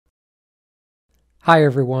Hi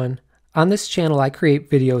everyone. On this channel I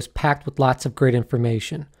create videos packed with lots of great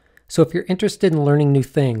information. So if you're interested in learning new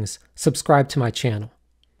things, subscribe to my channel.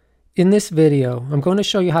 In this video, I'm going to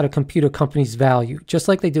show you how to compute a company's value, just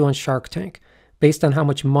like they do on Shark Tank, based on how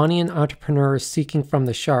much money an entrepreneur is seeking from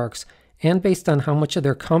the sharks and based on how much of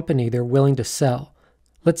their company they're willing to sell.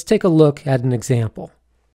 Let's take a look at an example.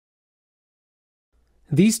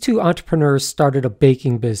 These two entrepreneurs started a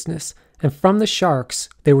baking business, and from the sharks,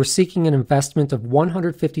 they were seeking an investment of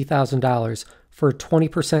 $150,000 for a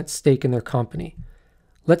 20% stake in their company.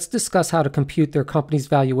 Let's discuss how to compute their company's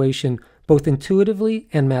valuation both intuitively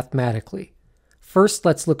and mathematically. First,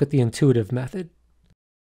 let's look at the intuitive method.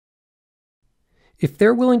 If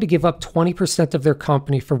they're willing to give up 20% of their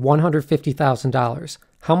company for $150,000,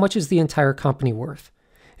 how much is the entire company worth?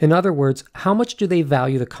 In other words, how much do they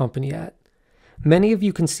value the company at? Many of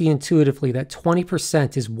you can see intuitively that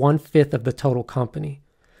 20% is 1/5 of the total company.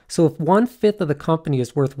 So if 1/5 of the company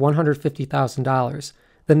is worth $150,000,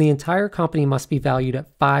 then the entire company must be valued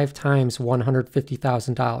at 5 times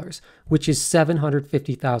 $150,000, which is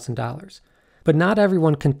 $750,000. But not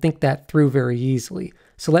everyone can think that through very easily,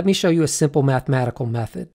 so let me show you a simple mathematical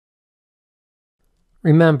method.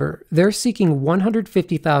 Remember, they're seeking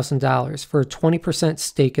 $150,000 for a 20%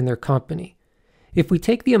 stake in their company. If we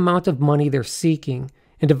take the amount of money they're seeking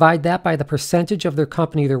and divide that by the percentage of their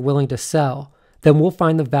company they're willing to sell, then we'll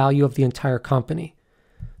find the value of the entire company.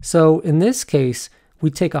 So in this case,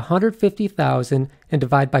 we take $150,000 and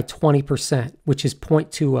divide by 20%, which is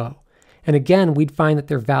 0.20. And again, we'd find that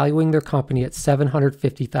they're valuing their company at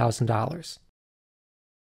 $750,000.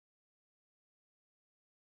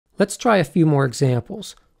 Let's try a few more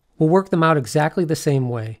examples. We'll work them out exactly the same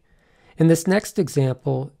way. In this next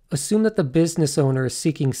example, assume that the business owner is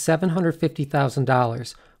seeking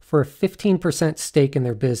 $750,000 for a 15% stake in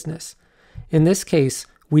their business. In this case,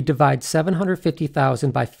 we divide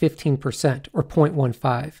 $750,000 by 15%, or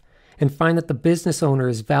 0.15, and find that the business owner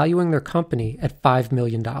is valuing their company at $5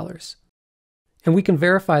 million. And we can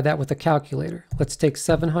verify that with a calculator. Let's take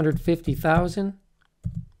 $750,000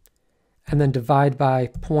 and then divide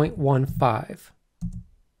by 0.15.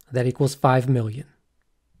 That equals $5 million.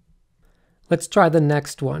 Let's try the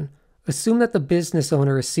next one. Assume that the business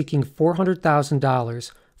owner is seeking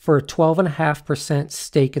 $400,000 for a 12.5%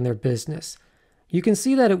 stake in their business. You can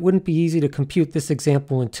see that it wouldn't be easy to compute this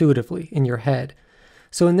example intuitively in your head.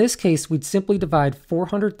 So in this case, we'd simply divide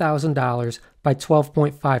 $400,000 by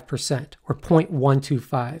 12.5%, or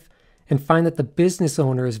 0.125, and find that the business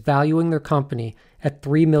owner is valuing their company at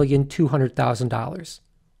 $3,200,000.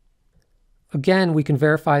 Again, we can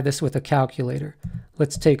verify this with a calculator.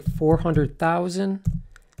 Let's take 400,000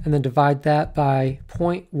 and then divide that by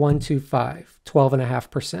 0.125,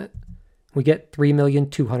 12.5%. We get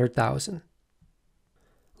 3,200,000.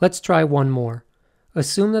 Let's try one more.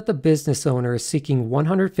 Assume that the business owner is seeking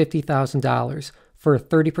 $150,000 for a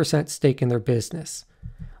 30% stake in their business.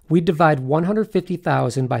 We divide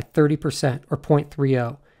 $150,000 by 30%, or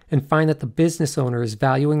 0.30, and find that the business owner is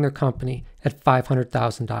valuing their company at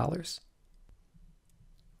 $500,000.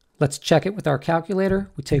 Let's check it with our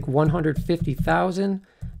calculator. We take 150,000,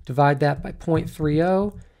 divide that by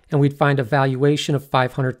 0.30, and we'd find a valuation of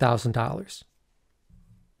 $500,000.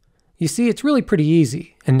 You see, it's really pretty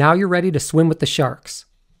easy, and now you're ready to swim with the sharks.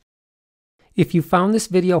 If you found this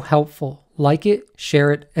video helpful, like it,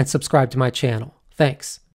 share it, and subscribe to my channel.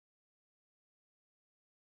 Thanks.